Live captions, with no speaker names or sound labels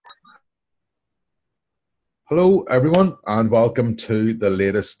Hello, everyone, and welcome to the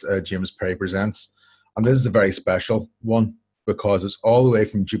latest James Perry Presents. And this is a very special one because it's all the way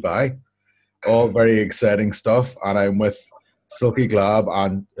from Dubai, all very exciting stuff. And I'm with Silky Glab,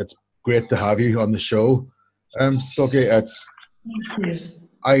 and it's great to have you on the show. Silky, Yes.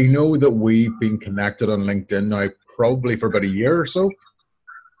 I know that we've been connected on LinkedIn now probably for about a year or so.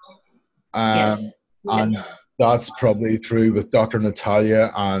 Um, Yes. Yes. and that's probably through with Dr.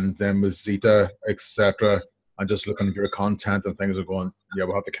 Natalia and then with Zita, etc. And just looking at your content and things are going, yeah,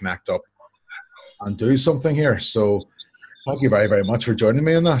 we'll have to connect up and do something here. So thank you very, very much for joining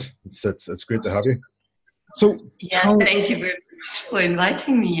me on that. It's great to have you. So Yeah, tell thank you very much for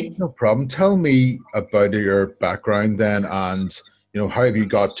inviting me. no problem. Tell me about your background then, and how have you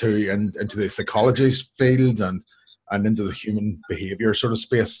got into the psychology field and into the human behavior sort of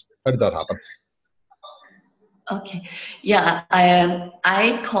space? How did that happen? Okay. Yeah,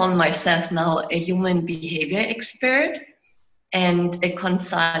 I call myself now a human behavior expert and a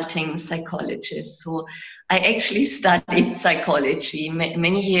consulting psychologist. So I actually studied psychology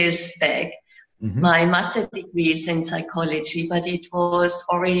many years back. Hmm. My master degree is in psychology, but it was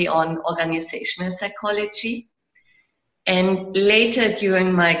already on organizational psychology. And later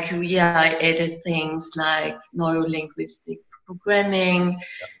during my career, I added things like neuro-linguistic programming,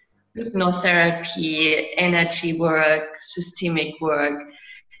 hypnotherapy, energy work, systemic work,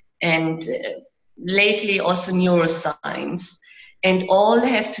 and lately also neuroscience. And all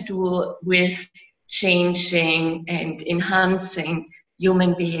have to do with changing and enhancing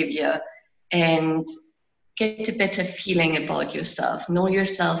human behavior and get a better feeling about yourself, know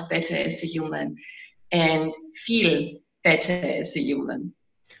yourself better as a human, and feel better as a human.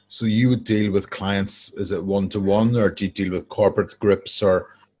 So you would deal with clients, is it one-to-one, or do you deal with corporate groups, or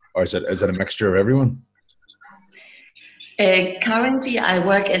is it a mixture of everyone? Currently, I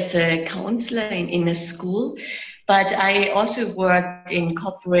work as a counselor in a school, but I also work in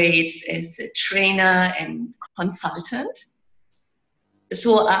corporates as a trainer and consultant.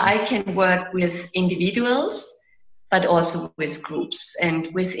 So I can work with individuals, but also with groups.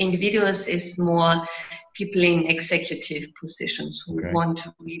 And with individuals is more people in executive positions who Okay. want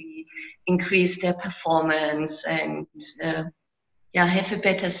to really increase their performance and have a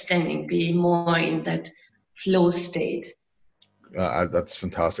better standing, be more in that flow state. That's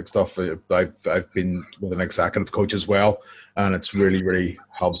fantastic stuff. I've been with an executive coach as well, and it's really, really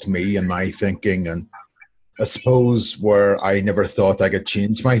helped me in my thinking. And I suppose where I never thought I could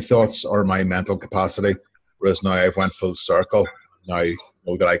change my thoughts or my mental capacity, whereas now I've went full circle. Now I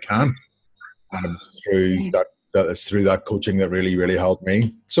know that I can, and it's through that coaching that really, really helped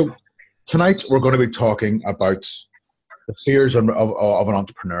me. So tonight we're going to be talking about the fears of an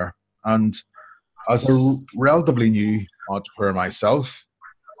entrepreneur. And as a relatively new entrepreneur myself,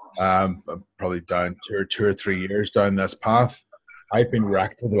 I'm probably down two or 3 years down this path, I've been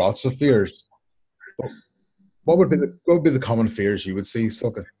racked with lots of fears. But what would be the common fears you would see,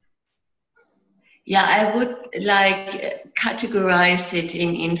 Silke? Yeah, I would like categorize it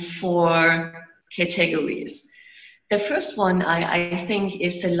in four categories. The first one I think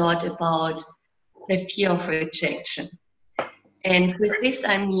is a lot about the fear of rejection. And with this,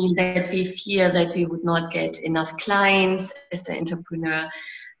 I mean that we fear that we would not get enough clients as an entrepreneur,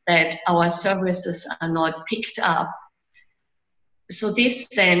 that our services are not picked up. So this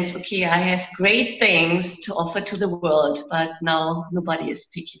sense, okay, I have great things to offer to the world, but now nobody is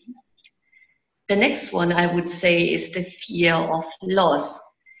picking up. The next one I would say is the fear of loss.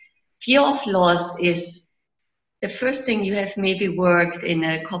 Fear of loss is the first thing. You have maybe worked in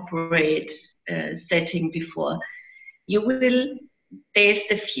a corporate setting before. You will, there's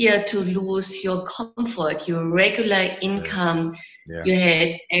the fear to lose your comfort, your regular income Yeah. you had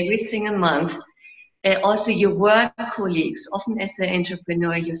every single month. Also your work colleagues. Often as an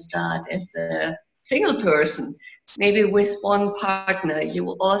entrepreneur, you start as a single person, maybe with one partner. You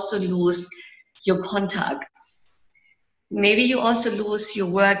will also lose your contacts. Maybe you also lose your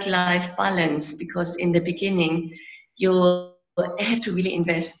work-life balance because in the beginning, you have to really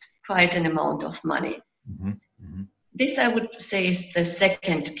invest quite an amount of money. Mm-hmm. Mm-hmm. This, I would say, is the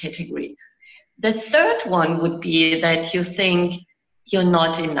second category. The third one would be that you think you're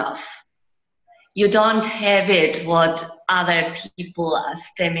not enough. You don't have it what other people are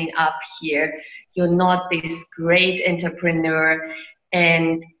stemming up here. You're not this great entrepreneur,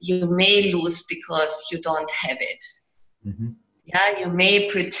 and you may lose because you don't have it. Mm-hmm. Yeah, you may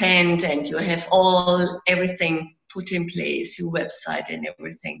pretend and you have everything put in place, your website and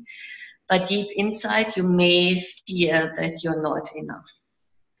everything. But deep inside, you may fear that you're not enough.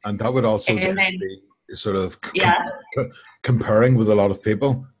 And that would also And then then, be sort of yeah, comparing with a lot of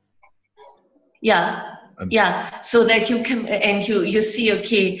people. yeah. Yeah, so that you can, and you see,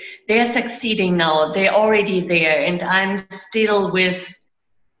 okay, they're succeeding now, they're already there, and I'm still with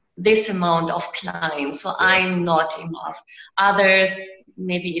this amount of clients, so I'm not enough. Others,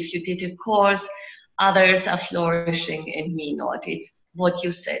 maybe if you did a course, others are flourishing and me not. It's what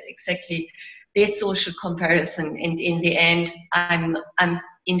you said exactly. This social comparison, and in the end, I'm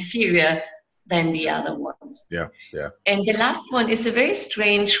inferior than the other ones. Yeah, yeah. And the last one is a very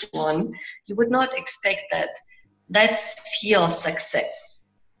strange one. You would not expect that. That's fear of success.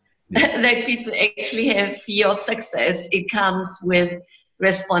 Yeah. That people actually have fear of success. It comes with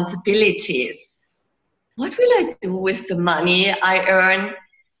responsibilities. What will I do with the money I earn?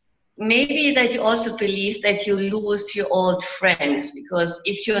 Maybe that you also believe that you lose your old friends, because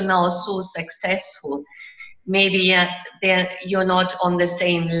if you're now so successful, maybe you're not on the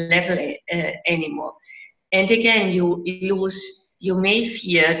same level anymore. And again, you may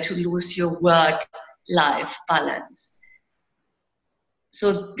fear to lose your work-life balance.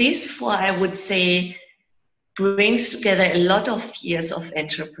 So this, for I would say, brings together a lot of fears of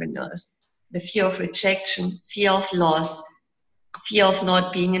entrepreneurs. The fear of rejection, fear of loss, fear of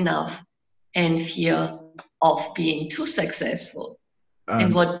not being enough, and fear of being too successful,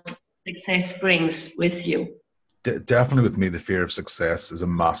 and what success brings with you. Definitely with me, the fear of success is a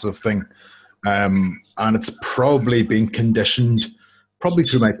massive thing. And it's probably been conditioned probably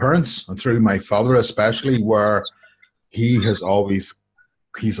through my parents and through my father especially, where he's always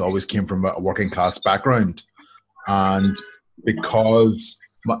came from a working class background. And because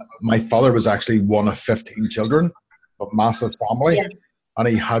my father was actually one of 15 children, a massive family, and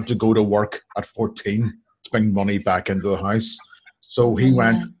he had to go to work at 14 to bring money back into the house. So he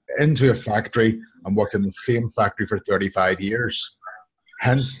went into a factory and worked in the same factory for 35 years,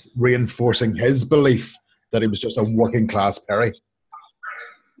 hence reinforcing his belief that he was just a working class Perry.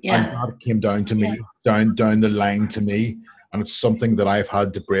 And that came down to me, down the line to me. And it's something that I've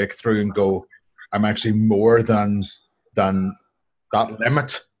had to break through and go, I'm actually more than that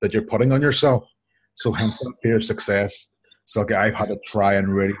limit that you're putting on yourself. So hence that fear of success. So I've had to try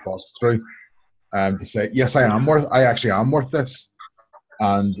and really bust through to say, yes, I actually am worth this.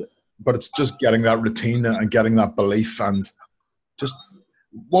 But it's just getting that routine and getting that belief. And just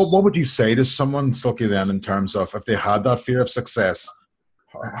what would you say to someone, Silke, then, in terms of if they had that fear of success?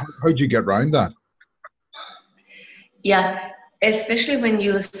 How'd you get around that? Yeah, especially when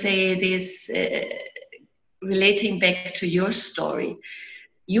you say this, relating back to your story.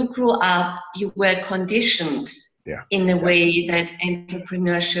 You grew up, you were conditioned in a way that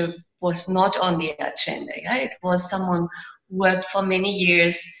entrepreneurship was not on the agenda. Yeah? It was someone who worked for many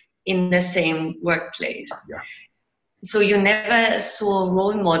years in the same workplace. Yeah. So you never saw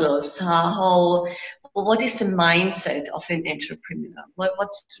role models, what is the mindset of an entrepreneur?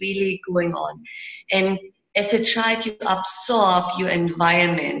 What's really going on? And as a child, you absorb your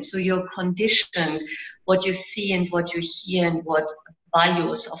environment. So you're conditioned what you see and what you hear and what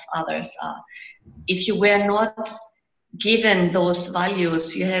values of others are. If you were not given those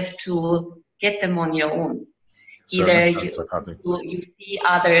values, you have to get them on your own. Either you see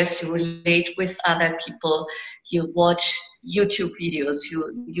others, you relate with other people, you watch YouTube videos,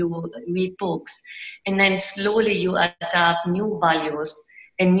 you read books, and then slowly you adapt new values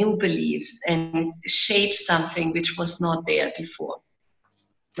and new beliefs and shape something which was not there before.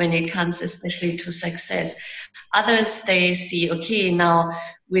 When it comes especially to success, others, they see, okay, now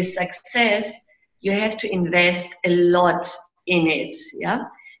with success, you have to invest a lot in it, yeah?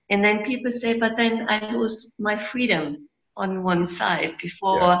 And then people say, but then I lose my freedom on one side.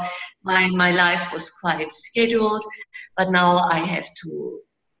 Before, my life was quite scheduled, but now I have to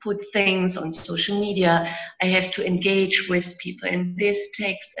put things on social media. I have to engage with people, and this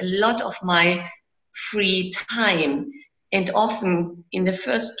takes a lot of my free time. And often in the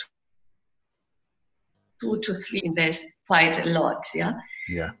first 2 to 3 invest quite a lot, yeah?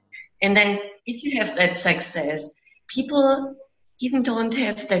 Yeah. And then if you have that success, people even don't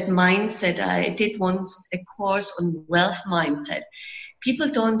have that mindset. I did once a course on wealth mindset. People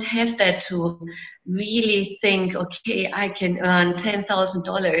don't have that to really think, okay, I can earn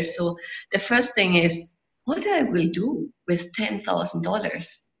 $10,000. So the first thing is, what I will do with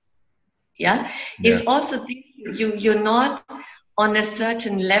 $10,000? Yeah? It's also this, you're not on a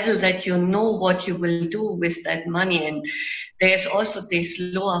certain level that you know what you will do with that money. And there's also this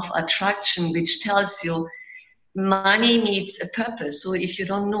law of attraction which tells you money needs a purpose. So if you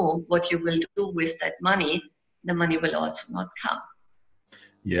don't know what you will do with that money, the money will also not come.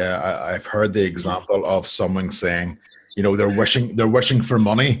 Yeah, I've heard the example of someone saying, you know, they're wishing for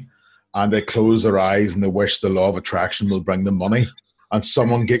money, and they close their eyes and they wish the law of attraction will bring them money. and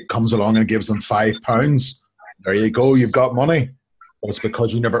someone comes along and gives them £5, there you go, you've got money. But it's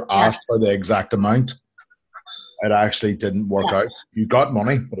because you never asked for the exact amount. It actually didn't work out. You got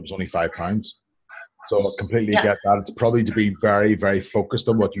money, but it was only £5. So I completely get that. It's probably to be very, very focused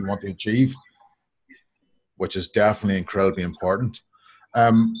on what you want to achieve, which is definitely incredibly important.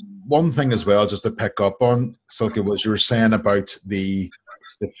 One thing as well, just to pick up on, Silke, was you were saying about the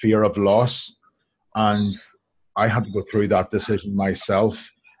fear of loss. And I had to go through that decision myself,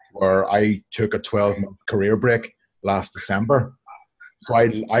 where I took a 12-month career break last December. So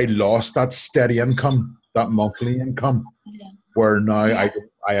I lost that steady income, that monthly income, where now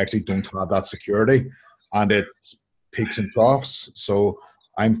I actually don't have that security, and it peaks and troughs. So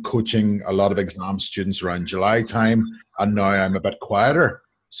I'm coaching a lot of exam students around July time, and now I'm a bit quieter.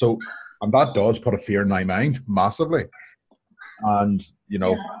 So, and that does put a fear in my mind massively. And, you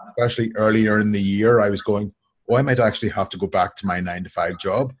know, especially earlier in the year, I was going, oh, I might actually have to go back to my 9-to-5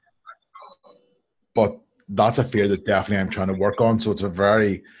 job. But that's a fear that definitely I'm trying to work on. So it's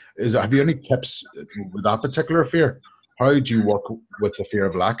have you any tips with that particular fear? How do you work with the fear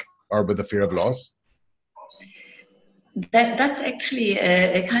of lack or with the fear of loss? That's actually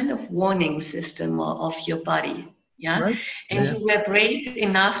a kind of warning system of your body. Yeah. Right. And you were brave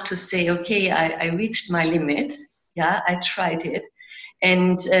enough to say, okay, I reached my limits. Yeah, I tried it.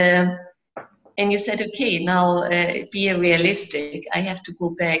 And you said, okay, now be realistic. I have to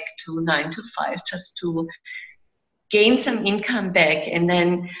go back to 9-to-5 just to gain some income back. And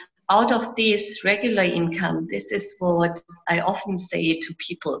then out of this regular income, this is what I often say to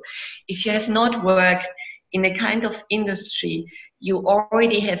people. If you have not worked in a kind of industry, you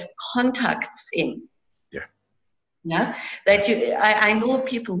already have contacts in. Yeah, that I know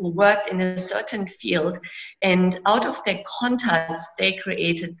people who worked in a certain field, and out of their contacts, they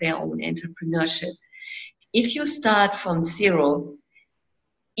created their own entrepreneurship. If you start from zero,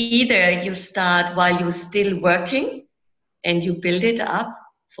 either you start while you're still working and you build it up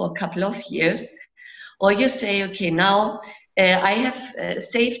for a couple of years, or you say, okay, now I have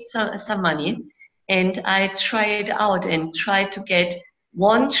saved some money, and I try it out and try to get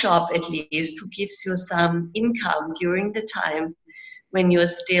one job at least who gives you some income during the time when you're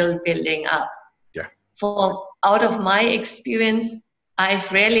still building up. Yeah. Out of my experience, I've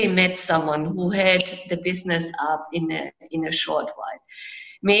rarely met someone who had the business up in a short while.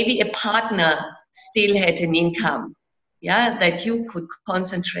 Maybe a partner still had an income, that you could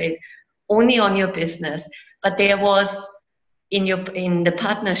concentrate only on your business, but there was in the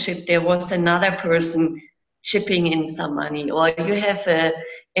partnership there was another person chipping in some money, or you have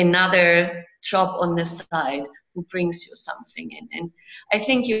another job on the side who brings you something in. And I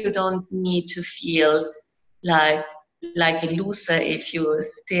think you don't need to feel like a loser if you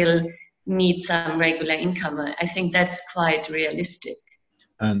still need some regular income. I think that's quite realistic.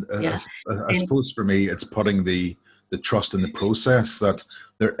 And I suppose for me, it's putting the trust in the process, that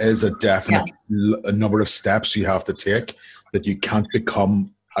there is a definite a number of steps you have to take, that you can't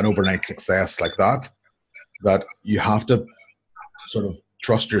become an overnight success like that. That you have to sort of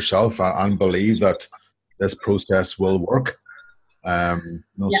trust yourself and believe that this process will work.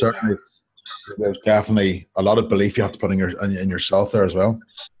 Certainly there's definitely a lot of belief you have to put in yourself there as well.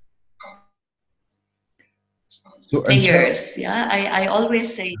 So I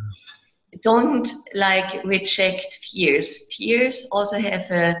always say, don't reject fears. Fears also have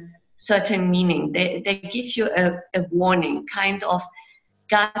a certain meaning. They give you a warning, kind of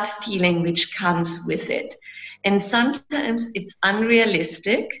gut feeling which comes with it. And sometimes it's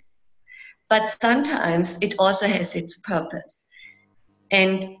unrealistic, but sometimes it also has its purpose.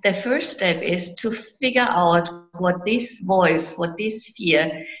 And the first step is to figure out what this voice, what this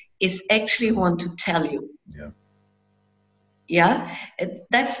fear is actually want to tell you. Yeah,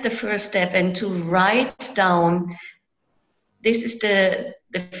 that's the first step. And to write down, this is the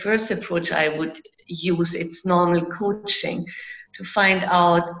first approach I would use. It's normal coaching, to find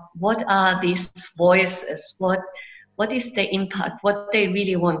out what are these voices, what is the impact, what they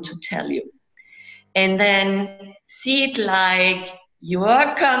really want to tell you. And then see it like you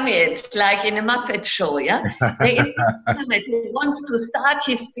are Kermit, like in a Muppet show, yeah? There is Kermit who wants to start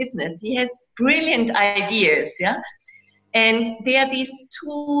his business. He has brilliant ideas, yeah? And there are these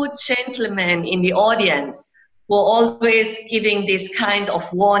two gentlemen in the audience who are always giving this kind of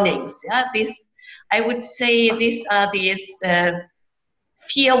warnings, yeah? I would say these are these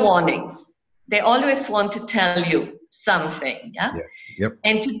fear warnings. They always want to tell you something, yeah? Yep.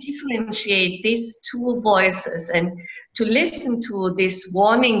 And to differentiate these two voices and to listen to these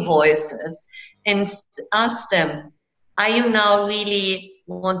warning voices and ask them, are you now really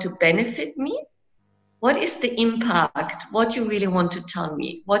want to benefit me? what is the impact? What you really want to tell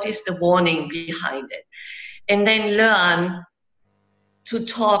me? What is the warning behind it? And then learn to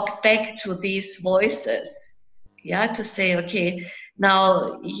talk back to these voices. Yeah, to say, okay,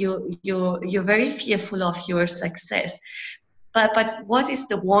 now you're very fearful of your success. But what is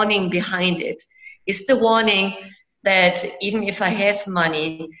the warning behind it? Is the warning that even if I have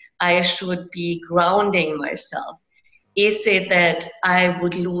money, I should be grounding myself? Is it that I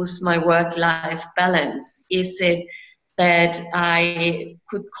would lose my work-life balance? Is it that I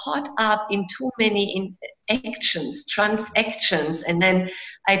could caught up in too many transactions, and then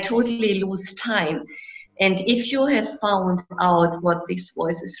I totally lose time? And if you have found out what these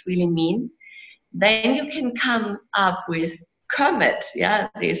voices really mean, then you can come up with Kermit, yeah,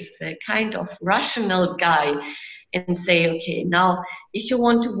 this kind of rational guy, and say, okay, now if you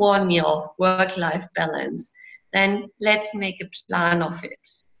want to warn me of work-life balance, then let's make a plan of it.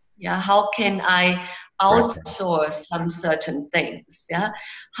 Yeah, how can I Right. outsource some certain things? Yeah,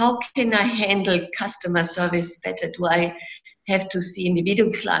 how can I handle customer service better? Do I have to see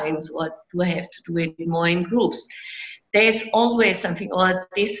individual clients, or do I have to do it more in groups? There's always something, or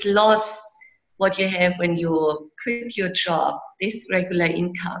this loss, what you have when you quit your job, this regular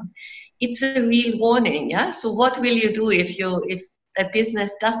income, it's a real warning. Yeah. So what will you do if a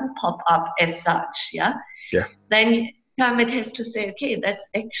business doesn't pop up as such? Yeah. Yeah. Then Kermit has to say, okay, that's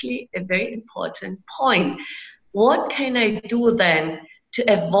actually a very important point. What can I do then to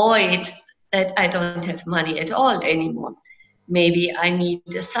avoid that I don't have money at all anymore? Maybe I need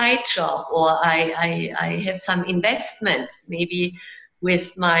a side job, or I have some investments. Maybe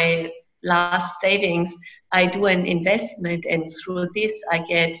with my last savings, I do an investment, and through this I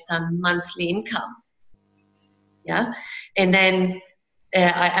get some monthly income. Yeah, and then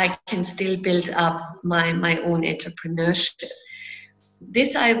I can still build up my own entrepreneurship.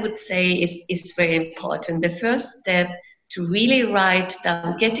 This, I would say, is very important. The first step, to really write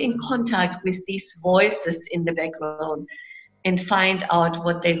down, get in contact with these voices in the background and find out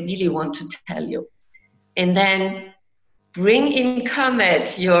what they really want to tell you. And then bring in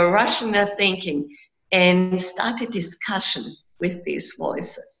Kermit, your rational thinking, and start a discussion with these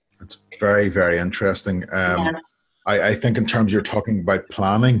voices. It's very, very interesting. Yeah. I think in terms you're talking about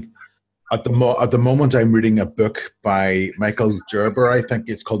planning, at the moment I'm reading a book by Michael Gerber. I think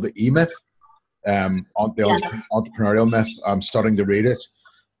it's called The E-Myth, on the entrepreneurial myth. I'm starting to read it,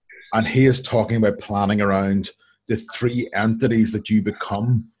 and he is talking about planning around the three entities that you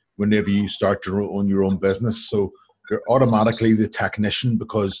become whenever you start to own your own business. So you're automatically the technician,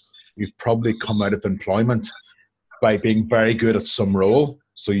 because you've probably come out of employment by being very good at some role.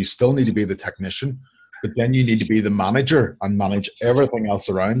 So you still need to be the technician, but then you need to be the manager and manage everything else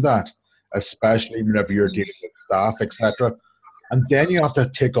around that, especially whenever you're dealing with staff, etc. And then you have to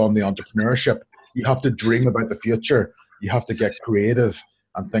take on the entrepreneurship. You have to dream about the future. You have to get creative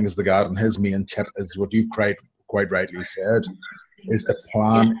and things like that. And his main tip is what you quite rightly said, is to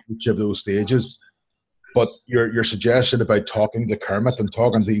plan each of those stages. But your suggestion about talking to Kermit and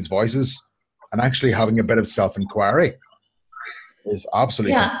talking to these voices and actually having a bit of self-inquiry is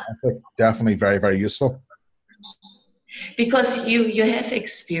absolutely fantastic. Definitely very, very useful. Because you have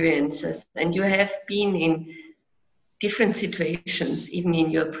experiences, and you have been in different situations, even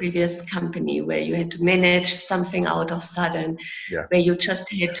in your previous company, where you had to manage something out of sudden, where you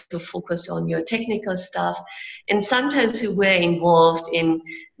just had to focus on your technical stuff. And sometimes you were involved in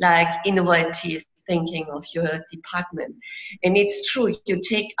like innovative thinking of your department. And it's true, you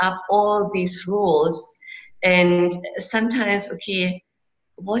take up all these roles, and sometimes, okay,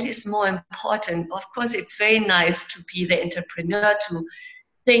 what is more important? Of course, it's very nice to be the entrepreneur, to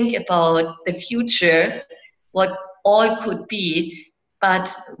think about the future, what all could be,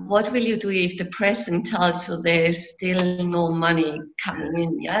 but what will you do if the present tells you there is still no money coming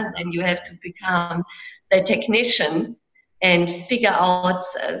in? Yeah, then you have to become the technician and figure out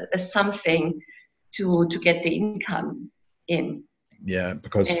something to get the income in. Yeah,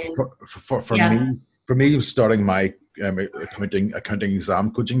 because for me, starting my accounting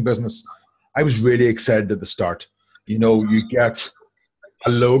exam coaching business, I was really excited at the start. You know, you get a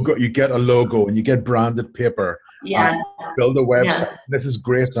logo, and you get branded paper. Yeah. Build a website. Yeah. This is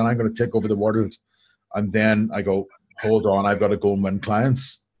great, and I'm going to take over the world. And then I go, hold on, I've got to go and win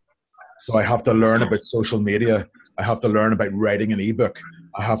clients. So I have to learn about social media. I have to learn about writing an ebook.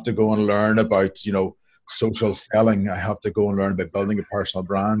 I have to go and learn about, you know, social selling. I have to go and learn about building a personal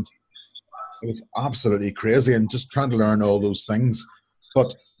brand. It was absolutely crazy, and just trying to learn all those things.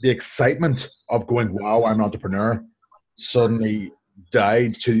 But the excitement of going, wow, I'm an entrepreneur, suddenly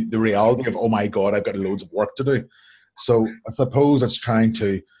died to the reality of, oh my God, I've got loads of work to do. So I suppose it's trying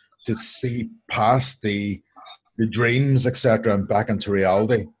to to see past the dreams, etc., and back into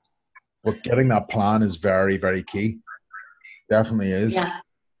reality. But getting that plan is very, very key. Definitely is. Yeah.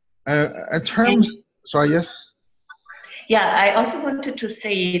 In terms, sorry, yes. Yeah, I also wanted to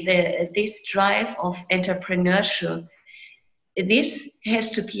say that this drive of entrepreneurship, this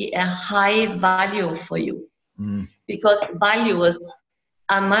has to be a high value for you, because values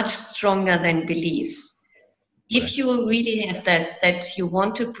are much stronger than beliefs. If you really have that you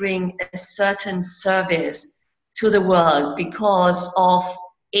want to bring a certain service to the world because of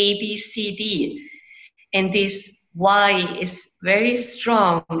A, B, C, D, and this why is very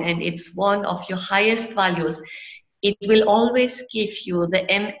strong and it's one of your highest values, it will always give you the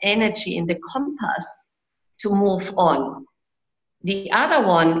energy and the compass to move on. The other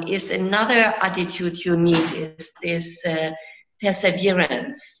one is another attitude you need is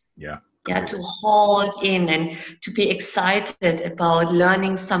perseverance. Yeah. Yeah, to hold in and to be excited about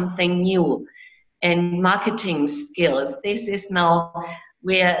learning something new, and marketing skills. This is now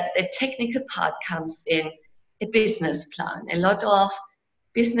where the technical part comes in, a business plan. A lot of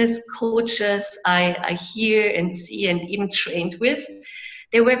business coaches I hear and see and even trained with,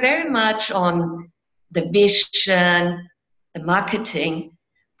 they were very much on the vision, the marketing,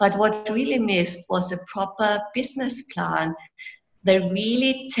 but what really missed was a proper business plan, the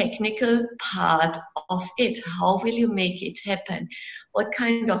really technical part of it. How will you make it happen? What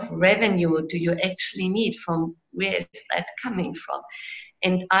kind of revenue do you actually need? From where is that coming from?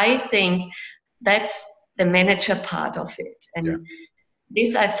 And I think that's the manager part of it. And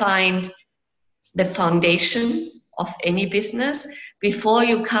this I find the foundation of any business. Before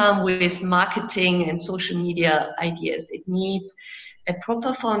you come with marketing and social media ideas, it needs a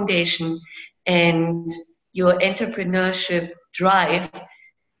proper foundation, and your entrepreneurship drive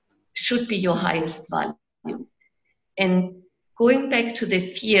should be your highest value. And going back to the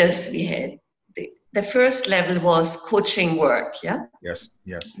fears we had, the first level was coaching work, yeah? Yes,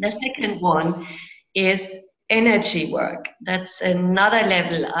 yes. The second one is energy work. That's another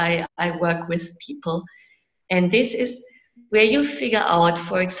level I work with people. And this is where you figure out,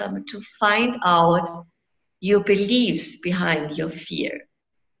 for example, to find out your beliefs behind your fear.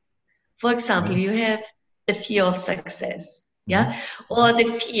 For example, you have the fear of success, yeah, or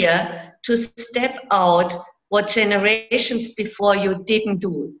the fear to step out what generations before you didn't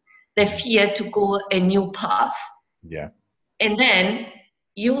do, the fear to go a new path. Yeah. And then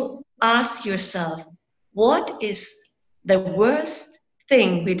you ask yourself, what is the worst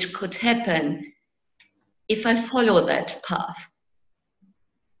thing which could happen if I follow that path?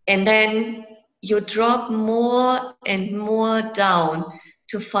 And then you drop more and more down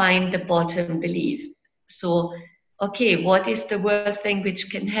to find the bottom belief. So, okay, what is the worst thing which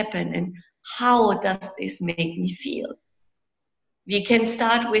can happen, and how does this make me feel? We can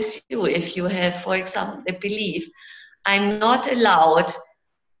start with you. If you have, for example, the belief, I'm not allowed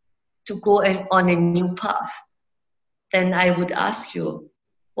to go on a new path, then I would ask you,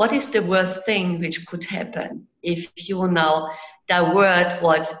 what is the worst thing which could happen if you now divert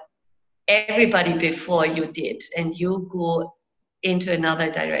what everybody before you did and you go into another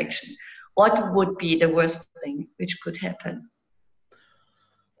direction? What would be the worst thing which could happen?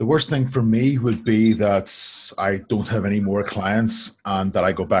 The worst thing for me would be that I don't have any more clients and that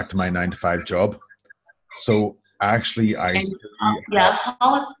I go back to my 9-to-5 job. So actually, how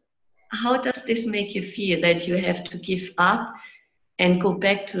does this make you feel, that you have to give up and go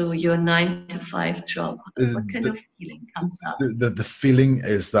back to your 9-to-5 job? What kind of feeling comes up? The feeling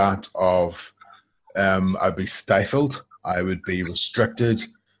is that of I'd be stifled, I would be restricted,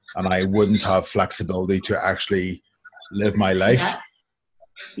 and I wouldn't have flexibility to actually live my life.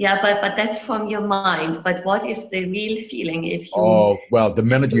 Yeah, but that's from your mind. But what is the real feeling if you... Oh, well, the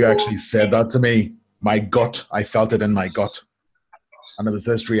minute you actually said that to me, my gut, I felt it in my gut. And it was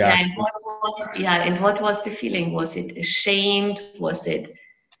this reaction. And what was the feeling? Was it ashamed? Was it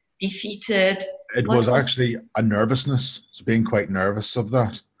defeated? It was actually a nervousness, so being quite nervous of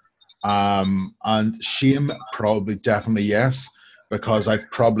that. And shame, probably, definitely yes, because I've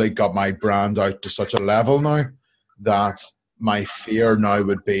probably got my brand out to such a level now that my fear now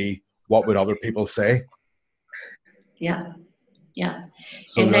would be, what would other people say? Yeah, yeah.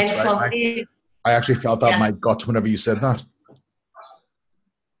 So and that's right. I actually felt that in my gut whenever you said that.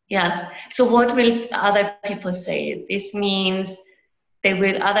 Yeah. So what will other people say? This means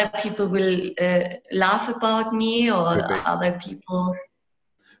other people will laugh about me, or other people.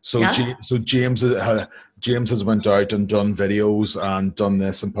 So James has went out and done videos and done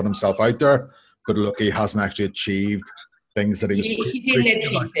this and put himself out there, but look, he hasn't actually achieved things that he was. He didn't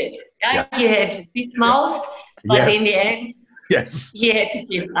achieve it. Yeah. He had a big mouth, but in the end, Yes. Yeah, to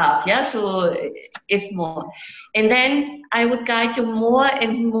give up. Yeah, so it's more. And then I would guide you more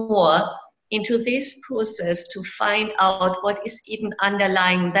and more into this process to find out what is even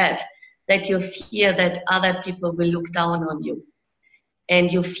underlying that you fear that other people will look down on you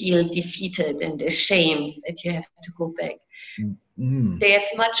and you feel defeated and ashamed that you have to go back. Mm. There's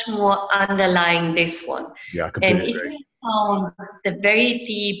much more underlying this one. Yeah, I And completely if agree. you found the very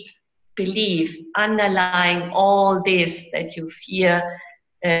deep belief underlying all this, that you fear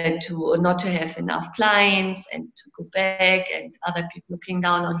to not to have enough clients and to go back and other people looking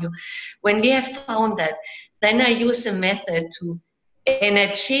down on you, when we have found that, then I use a method to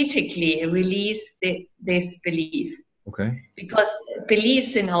energetically release this belief. Okay. Because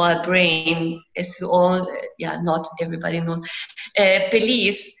beliefs in our brain, as we all, not everybody knows,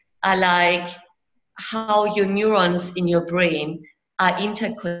 beliefs are like how your neurons in your brain are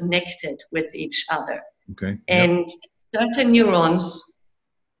interconnected with each other. Okay. Yep. And certain neurons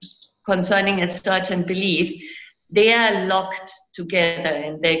concerning a certain belief, they are locked together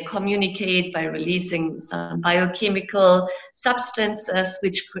and they communicate by releasing some biochemical substances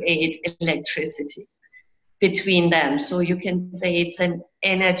which create electricity between them. So you can say it's an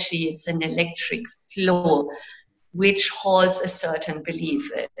energy, it's an electric flow which holds a certain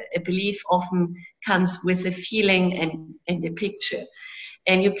belief. A belief often comes with a feeling and a picture.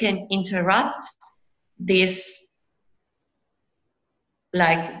 And you can interrupt this,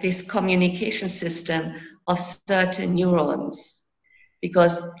 like this communication system of certain neurons,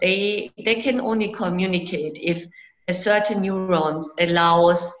 because they can only communicate if a certain neurons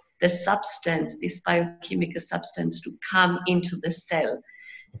allows the substance, this biochemical substance, to come into the cell.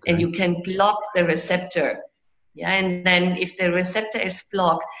 Okay. And you can block the receptor. Yeah, and then if the receptor is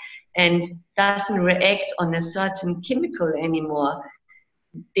blocked and doesn't react on a certain chemical anymore,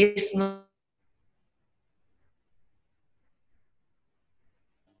 this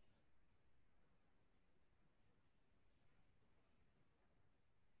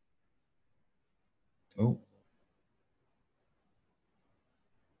Oh.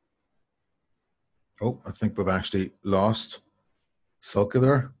 Oh, I think we've actually lost Silke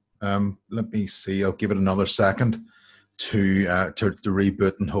there. Let me see. I'll give it another second to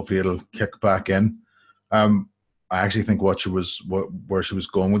reboot, and hopefully it'll kick back in. I actually think where she was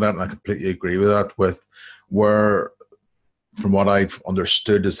going with that, and I completely agree with that. With where, from what I've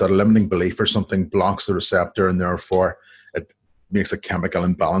understood, is that a limiting belief or something blocks the receptor, and therefore it makes a chemical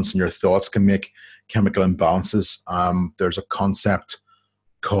imbalance, and your thoughts can make chemical imbalances. There's a concept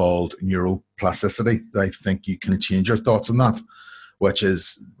called neuroplasticity that I think you can change your thoughts on that, which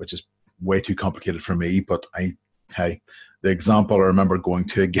is way too complicated for me. But the example, I remember going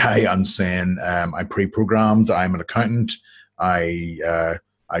to a guy and saying, I'm pre-programmed, I'm an accountant, I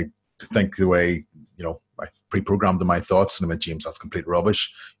think the way, I pre-programmed my thoughts, and I went, James, that's complete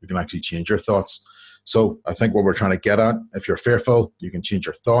rubbish. You can actually change your thoughts. So I think what we're trying to get at, if you're fearful, you can change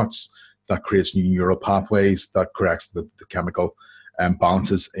your thoughts. That creates new neural pathways, that corrects the chemical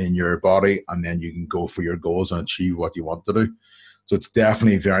balances in your body, and then you can go for your goals and achieve what you want to do. So it's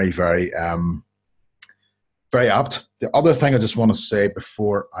definitely very, very, very apt. The other thing I just want to say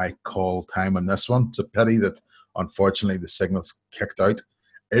before I call time on this one, it's a pity that unfortunately the signal's kicked out,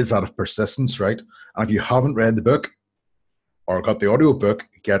 is that of persistence, right? And if you haven't read the book or got the audio book,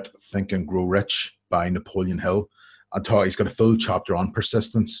 get Think and Grow Rich by Napoleon Hill. He's got a full chapter on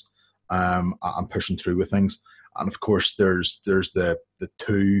persistence and pushing through with things. And of course, there's the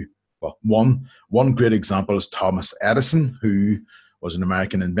two. Well, one great example is Thomas Edison, who was an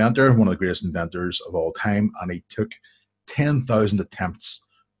American inventor, one of the greatest inventors of all time, and he took 10,000 attempts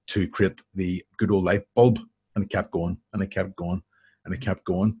to create the good old light bulb, and he kept going, and he kept going, and he kept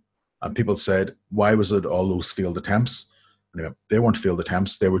going. And people said, why was it all those failed attempts? And they weren't failed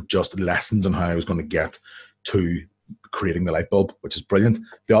attempts; they were just lessons on how I was going to get to creating the light bulb, which is brilliant.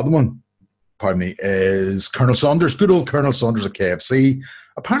 The other one, is Colonel Saunders, good old Colonel Saunders at KFC.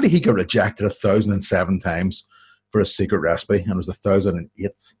 Apparently he got rejected 1,007 times for a secret recipe, and it was the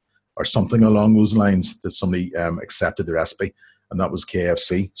 1,008th or something along those lines that somebody accepted the recipe, and that was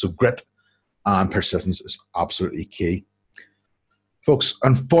KFC. So grit and persistence is absolutely key. Folks,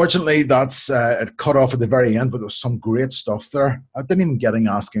 unfortunately, that's it cut off at the very end, but there was some great stuff there. I didn't even get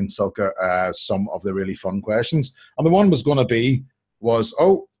asking Silke some of the really fun questions. And the one was going to be,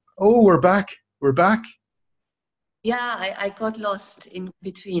 we're back. We're back. Yeah, I got lost in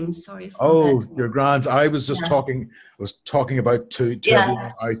between. Sorry for that. You're grand. I was just talking about to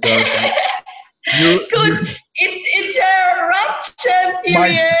everyone out there. Good. It's a eruption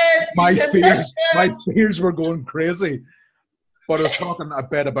period. My fears were going crazy. But I was talking a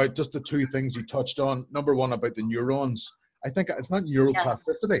bit about just the two things you touched on. Number one, about the neurons I think it's not Yeah.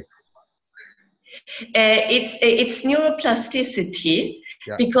 neuroplasticity. It's neuroplasticity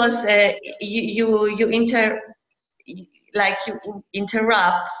Yeah. because you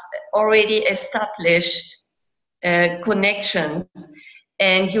interrupt already established connections,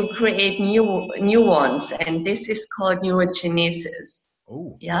 and you create new ones, and this is called neurogenesis.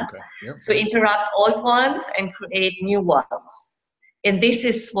 Oh, Yeah. okay. Yep, So yep. interrupt old ones and create new ones, and this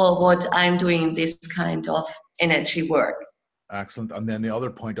is what I'm doing, this kind of energy work. Excellent. And then the other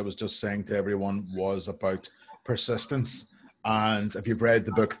point I was just saying to everyone was about persistence. And if you've read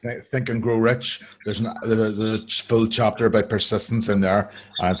the book Think and Grow Rich, there's a full chapter about persistence in there,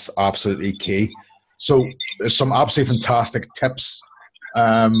 and it's absolutely key. So there's some absolutely fantastic tips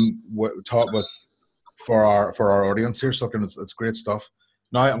taught with for our audience here. So it's great stuff.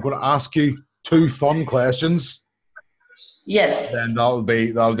 Now I'm going to ask you 2 fun questions. Yes. Then that'll be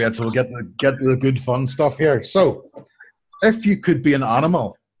it. So we'll get the good fun stuff here. So, if you could be an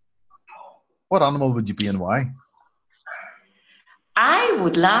animal, what animal would you be and why? I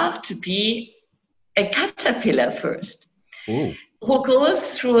would love to be a caterpillar first. Oh. Who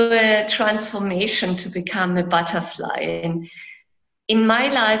goes through a transformation to become a butterfly. And in my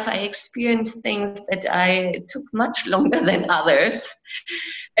life, I experienced things that I took much longer than others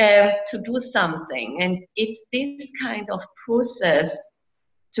to do something. And it's this kind of process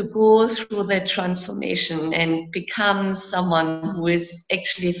to go through the transformation and become someone who is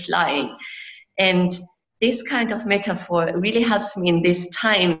actually flying. And this kind of metaphor really helps me in these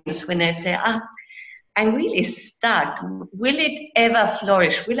times when I say, I'm really stuck. Will it ever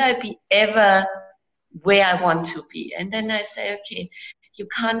flourish? Will I be ever where I want to be? And then I say, okay, you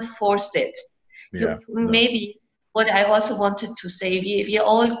can't force it. Yeah. Maybe what I also wanted to say, we're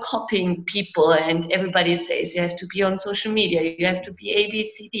all copying people, and everybody says you have to be on social media, you have to be A, B,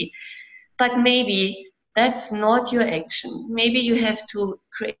 C, D. But maybe that's not your action. Maybe you have to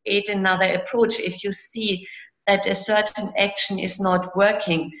create another approach. If you see that a certain action is not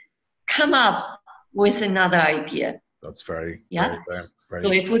working, come up with another idea. That's very, yeah. very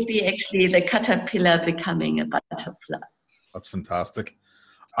So it would be actually the caterpillar becoming a butterfly. That's fantastic.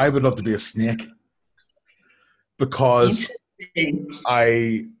 I would love to be a snake because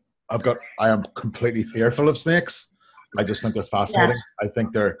I am completely fearful of snakes. I just think they're fascinating. Yeah.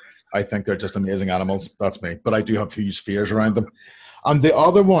 I think they're just amazing animals. That's me. But I do have huge fears around them. And the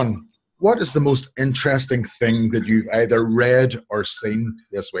other one, what is the most interesting thing that you've either read or seen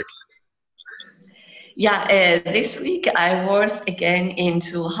this week? Yeah, this week I was again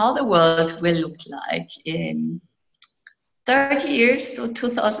into how the world will look like in 30 years, so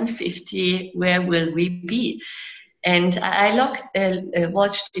 2050, where will we be? And I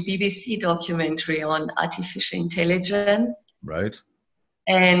watched a BBC documentary on artificial intelligence. Right.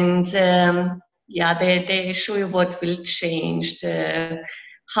 And they show you what will change,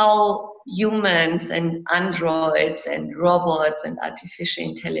 how humans and androids and robots and artificial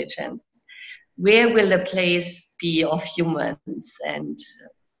intelligence, where will the place be of humans? And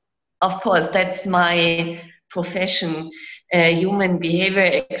of course, that's my profession, human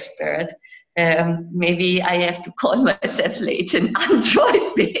behavior expert. Maybe I have to call myself later an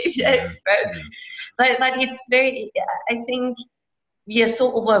android behavior expert. But it's very, I think we are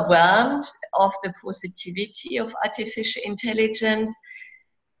so overwhelmed of the positivity of artificial intelligence.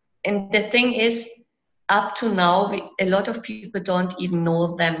 And the thing is, up to now, a lot of people don't even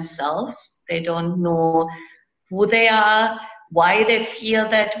know themselves. They don't know who they are, why they feel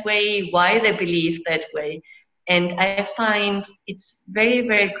that way, why they believe that way. And I find it's very,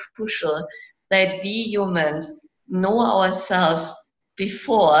 very crucial that we humans know ourselves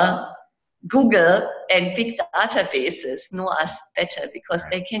before Google and big databases know us better, because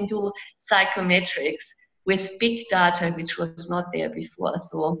they can do psychometrics with big data, which was not there before.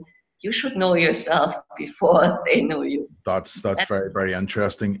 So you should know yourself before they know you. That's very, very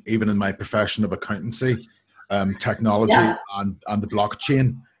interesting. Even in my profession of accountancy, technology and the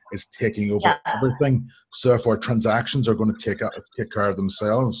blockchain is taking over everything. So therefore, transactions are going to take care of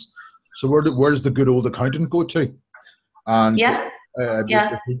themselves. So where does the good old accountant go to? And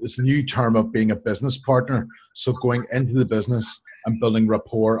it's the new term of being a business partner. So going into the business and building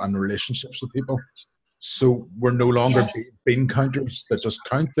rapport and relationships with people. So we're no longer bean counters that just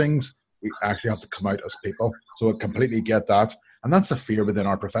count things. We actually have to come out as people. So I completely get that. And that's a fear within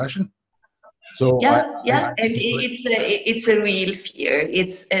our profession. So and it's a real fear.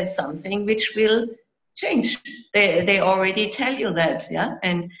 It's something which will change. They already tell you that,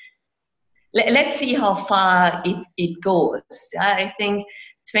 and let's see how far it goes. I think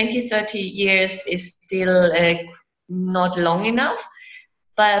 20, 30 years is still not long enough,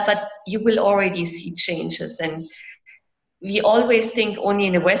 but you will already see changes. And we always think only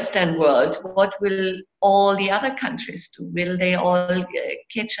in the Western world. What will all the other countries do? Will they all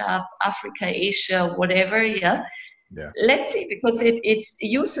catch up? Africa, Asia, whatever, yeah? Yeah. Let's see, because it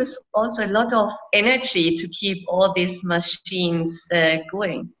uses also a lot of energy to keep all these machines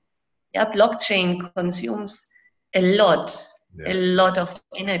going. Yeah, blockchain consumes a lot of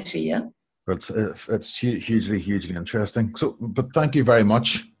energy, yeah. But it's hugely interesting. So, but thank you very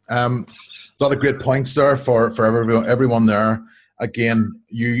much. A lot of great points there for everyone there. Again,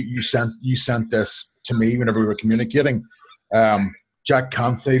 you sent this to me whenever we were communicating. Jack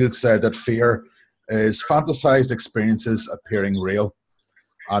Canfield said that fear is fantasized experiences appearing real,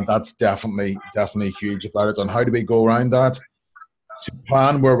 and that's definitely huge about it. And how do we go around that? To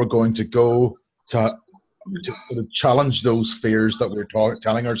plan where we're going to go, to challenge those fears that we're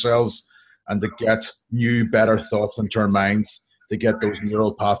telling ourselves, and to get new, better thoughts into our minds, to get those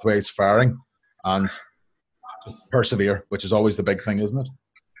neural pathways firing, and to persevere, which is always the big thing, isn't it?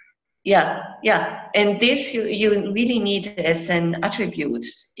 Yeah. And this you really need as an attribute.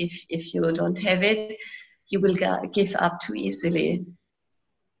 If you don't have it, you will give up too easily.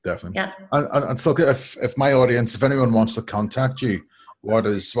 Definitely. Yeah. And so if my audience, if anyone wants to contact you,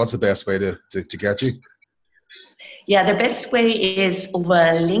 what's the best way to get you? Yeah, the best way is over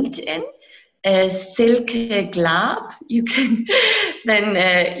LinkedIn. Silke Glab. You can then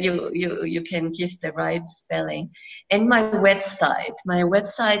you can give the right spelling. And my website. My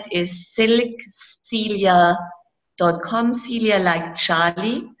website is silkcelia.com. Celia like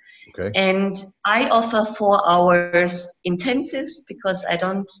Charlie. Okay. And I offer 4 hours intensives because I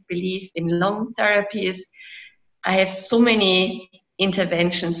don't believe in long therapies. I have so many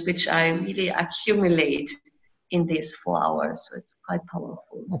interventions which I really accumulate in these 4 hours. So it's quite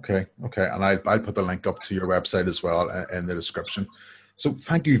powerful. Okay. And I'll put the link up to your website as well in the description. So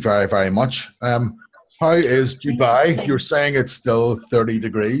thank you very much. How is Dubai? You're saying it's still 30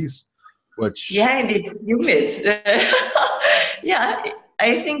 degrees, which... Yeah, and it's humid. Yeah,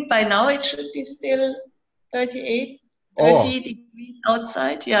 I think by now it should be still 30 degrees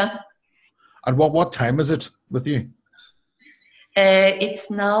outside, yeah. And what time is it with you?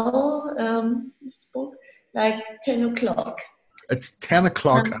 It's now like 10 o'clock. It's 10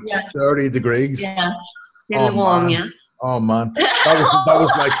 o'clock and 30 degrees. Yeah, still warm, man. yeah. Oh man, that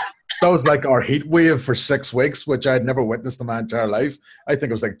was like our heat wave for 6 weeks, which I'd never witnessed in my entire life. I think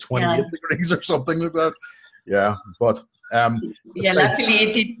it was like 28 degrees or something like that. Yeah, but luckily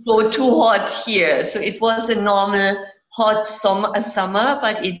it didn't go too hot here, so it was a normal hot summer,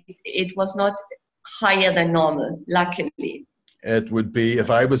 but it was not higher than normal. Luckily. It would be,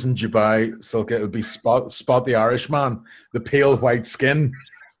 if I was in Dubai, Silke, it would be Spot the Irishman, the pale white skin.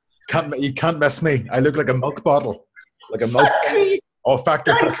 You can't miss me. I look like a milk bottle, like a milk. Oh,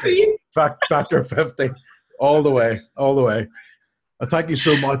 factor 50, factor 50, all the way. Thank you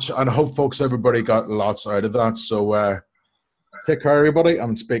so much, and I hope everybody got lots out of that. So take care, everybody,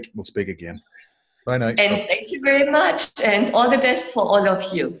 and we'll speak again. Bye now. And thank you very much, and all the best for all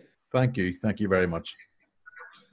of you. Thank you very much.